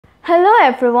Hello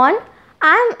everyone,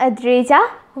 I am Adrija.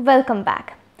 Welcome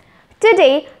back.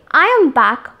 Today I am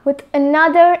back with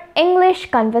another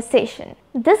English conversation.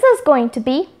 This is going to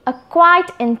be a quite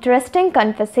interesting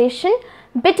conversation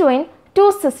between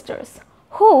two sisters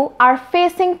who are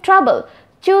facing trouble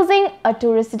choosing a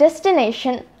tourist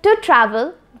destination to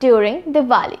travel during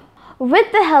Diwali.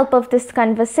 With the help of this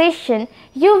conversation,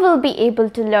 you will be able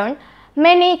to learn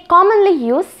many commonly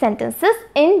used sentences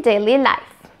in daily life.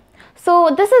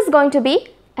 So this is going to be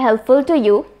helpful to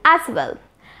you as well.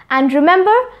 And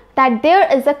remember that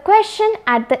there is a question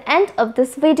at the end of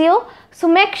this video, so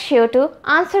make sure to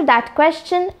answer that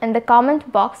question in the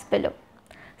comment box below.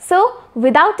 So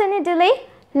without any delay,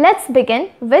 let's begin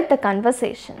with the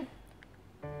conversation.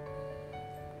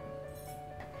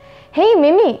 Hey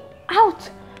Mimi, ouch!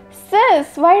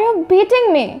 Sis, why are you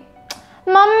beating me?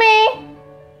 Mummy!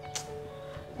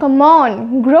 Come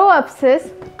on, grow up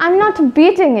sis, I'm not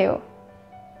beating you.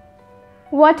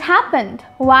 What happened?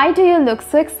 Why do you look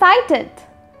so excited?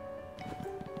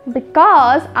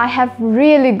 Because I have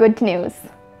really good news.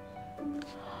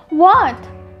 What?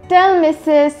 Tell me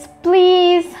sis,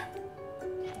 please.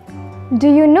 Do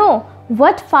you know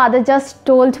what father just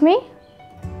told me?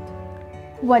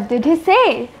 What did he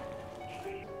say?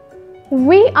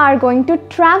 We are going to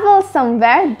travel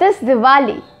somewhere this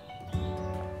Diwali.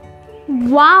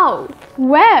 Wow!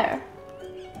 Where?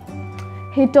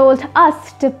 He told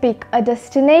us to pick a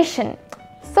destination.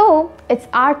 So, it's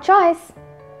our choice.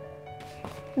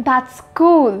 That's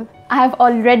cool. I have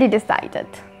already decided.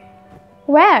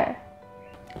 Where?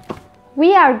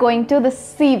 We are going to the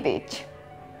sea beach.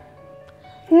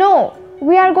 No,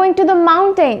 we are going to the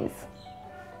mountains.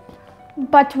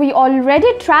 But we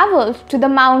already traveled to the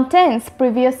mountains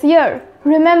previous year.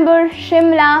 Remember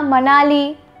Shimla,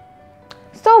 Manali?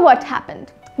 So what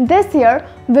happened? This year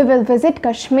we will visit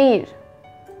Kashmir.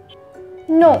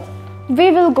 No, we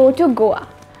will go to Goa.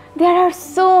 There are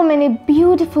so many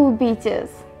beautiful beaches.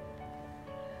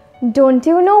 Don't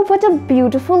you know what a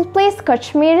beautiful place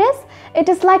Kashmir is? It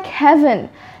is like heaven.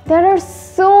 There are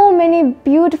so many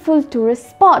beautiful tourist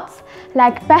spots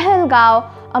like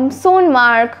Pahalgaon,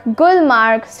 Sonmarg,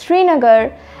 Gulmarg,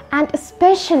 Srinagar, and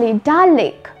especially Dal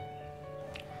Lake.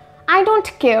 I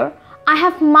don't care. I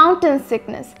have mountain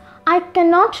sickness. I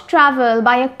cannot travel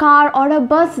by a car or a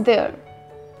bus there.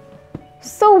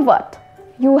 So what?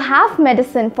 You have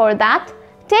medicine for that.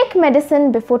 Take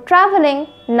medicine before traveling.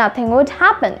 Nothing would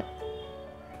happen.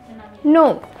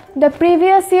 No, the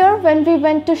previous year when we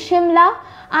went to Shimla,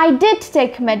 I did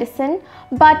take medicine,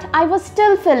 but I was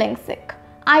still feeling sick.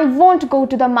 I won't go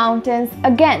to the mountains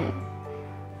again.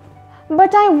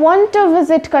 But I want to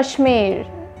visit Kashmir.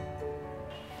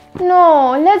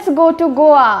 No, let's go to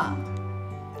Goa.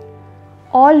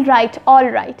 All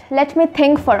right. Let me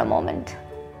think for a moment.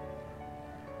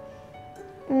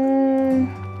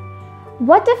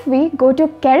 What if we go to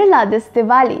Kerala this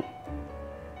Diwali?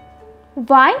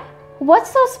 Why?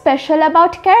 What's so special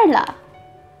about Kerala?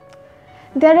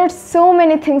 There are so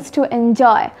many things to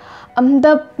enjoy.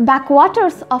 The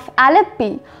backwaters of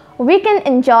Alleppey we can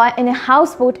enjoy in a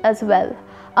houseboat as well.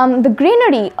 The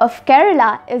greenery of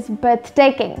Kerala is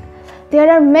breathtaking. There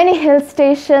are many hill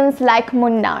stations like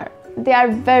Munnar. They are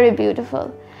very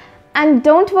beautiful. And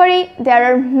don't worry,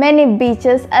 there are many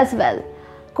beaches as well.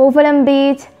 Kovalam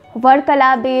Beach,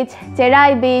 Varkala Beach,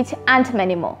 Cherai Beach, and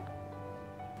many more.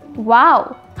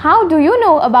 Wow! How do you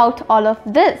know about all of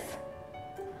this?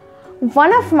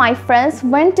 One of my friends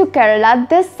went to Kerala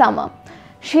this summer.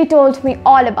 She told me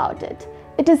all about it.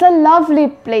 It is a lovely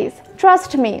place.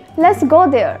 Trust me, let's go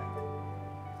there.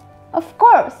 Of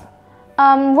course.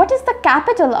 What is the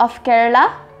capital of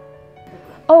Kerala?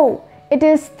 Oh, it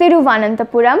is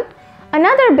Thiruvananthapuram.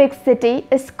 Another big city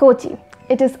is Kochi.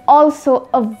 It is also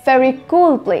a very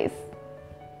cool place.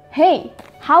 Hey,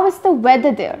 how is the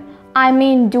weather there? I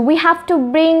mean, do we have to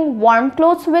bring warm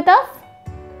clothes with us?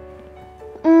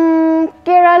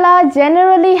 Kerala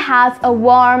generally has a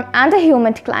warm and a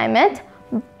humid climate,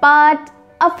 but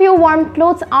a few warm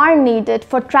clothes are needed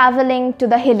for traveling to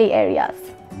the hilly areas.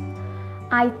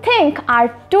 I think our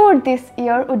tour this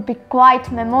year would be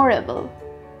quite memorable.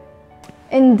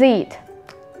 Indeed.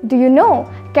 Do you know,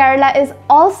 Kerala is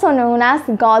also known as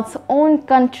God's own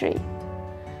country.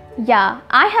 Yeah,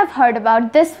 I have heard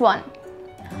about this one.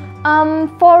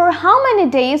 For how many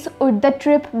days would the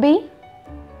trip be?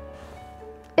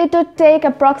 It would take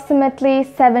approximately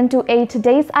 7 to 8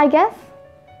 days, I guess.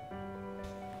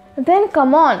 Then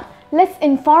come on, let's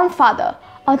inform father.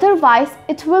 Otherwise,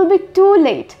 it will be too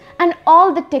late and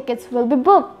all the tickets will be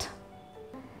booked.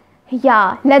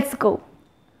 Yeah, let's go.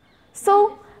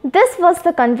 So, this was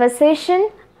the conversation.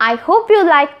 I hope you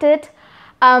liked it.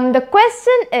 The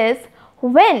question is,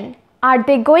 when are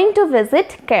they going to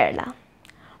visit Kerala?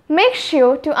 Make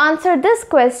sure to answer this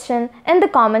question in the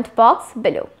comment box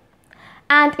below.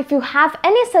 And if you have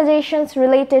any suggestions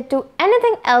related to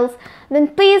anything else, then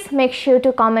please make sure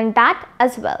to comment that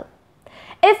as well.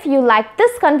 If you like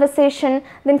this conversation,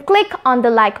 then click on the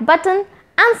like button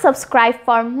and subscribe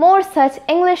for more such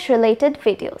English related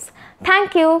videos.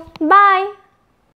 Thank you. Bye.